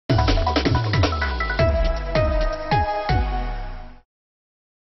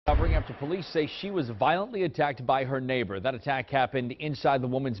Police say she was violently attacked by her neighbor. That attack happened inside the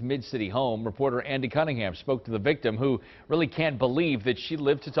woman's mid-city home. Reporter Andy Cunningham spoke to the victim, who really can't believe that she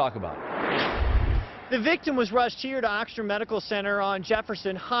lived to talk about it. The victim was rushed here to Oxford Medical Center on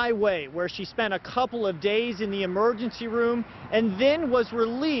Jefferson Highway, where she spent a couple of days in the emergency room and then was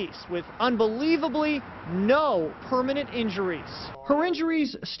released with unbelievably no permanent injuries. Her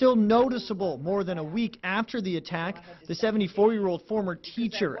injuries still noticeable. More than a week after the attack, the 74-year-old former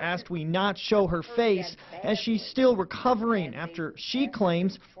teacher asked we not show her face as she's still recovering after she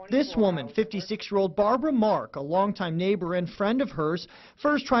claims this woman, 56-year-old Barbara Mark, a longtime neighbor and friend of hers,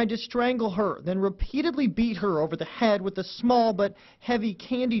 first tried to strangle her, then repeatedly beat her over the head with a small but heavy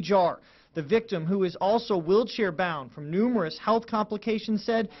candy jar. The victim, who is also wheelchair-bound from numerous health complications,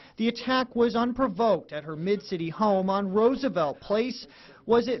 said the attack was unprovoked at her mid-city home on Roosevelt Place.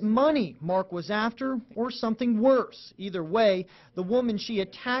 Was it money Mark was after or something worse? Either way, the woman she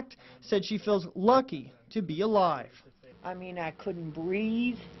attacked said she feels lucky to be alive. I mean, I couldn't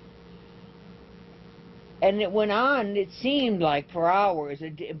breathe. And it went on, it seemed like for hours,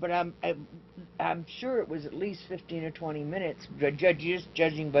 but I'm sure it was at least 15 or 20 minutes, just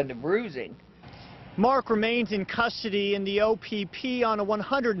judging by the bruising. Mark remains in custody in the OPP on a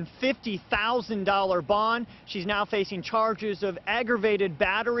 $150,000 bond. She's now facing charges of aggravated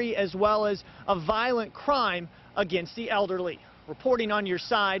battery as well as a violent crime against the elderly. Reporting on your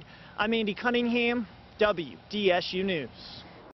side, I'm Andy Cunningham, WDSU News.